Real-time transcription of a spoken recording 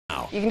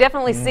You can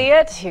definitely see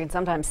it. You can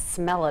sometimes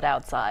smell it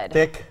outside.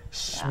 Thick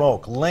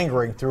smoke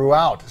lingering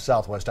throughout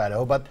southwest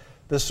Idaho, but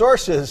the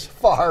source is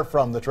far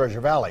from the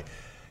Treasure Valley.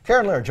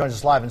 Karen Lehr joins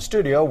us live in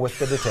studio with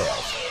the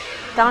details.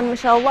 Don,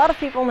 Michelle, a lot of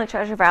people in the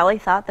Treasure Valley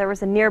thought there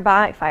was a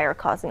nearby fire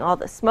causing all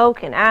the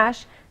smoke and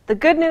ash. The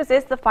good news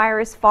is the fire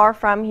is far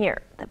from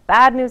here. The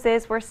bad news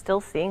is we're still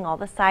seeing all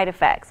the side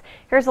effects.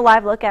 Here's a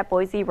live look at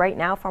Boise right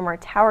now from our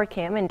tower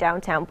cam in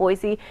downtown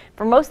Boise.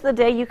 For most of the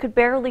day, you could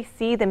barely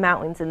see the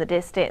mountains in the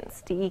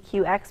distance.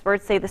 DEQ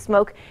experts say the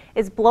smoke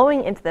is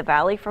blowing into the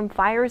valley from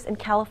fires in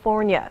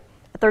California.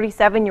 A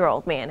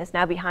 37-year-old man is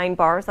now behind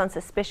bars on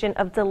suspicion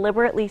of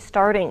deliberately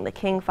starting the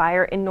King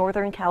Fire in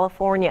Northern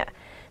California.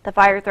 The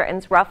fire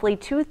threatens roughly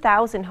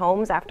 2,000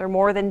 homes after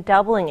more than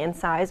doubling in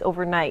size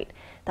overnight.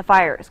 The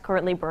fire is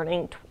currently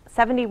burning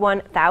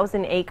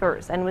 71,000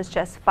 acres and was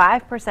just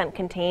 5%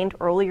 contained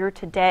earlier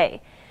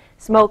today.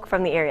 Smoke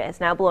from the area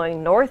is now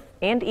blowing north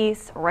and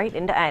east right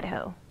into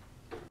Idaho.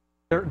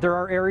 There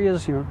are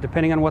areas,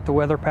 depending on what the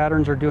weather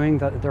patterns are doing,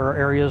 that there are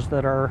areas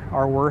that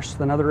are worse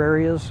than other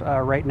areas.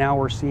 Right now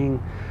we're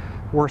seeing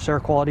worse air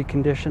quality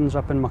conditions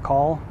up in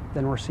McCall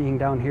than we're seeing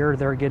down here.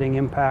 They're getting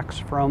impacts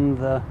from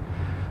the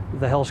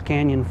Hells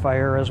Canyon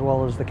fire as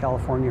well as the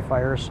California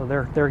fire, so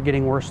they're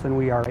getting worse than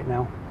we are right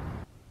now.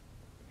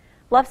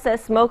 Bluff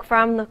says smoke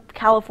from the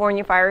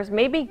California fires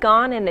may be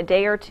gone in a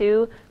day or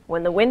two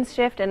when the winds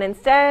shift, and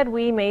instead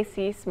we may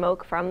see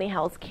smoke from the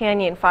Hells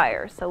Canyon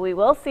fire. So we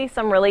will see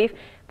some relief,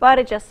 but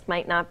it just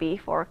might not be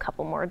for a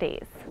couple more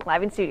days.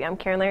 Live in studio, I'm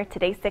Karen Lehr,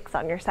 Today 6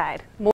 on your side.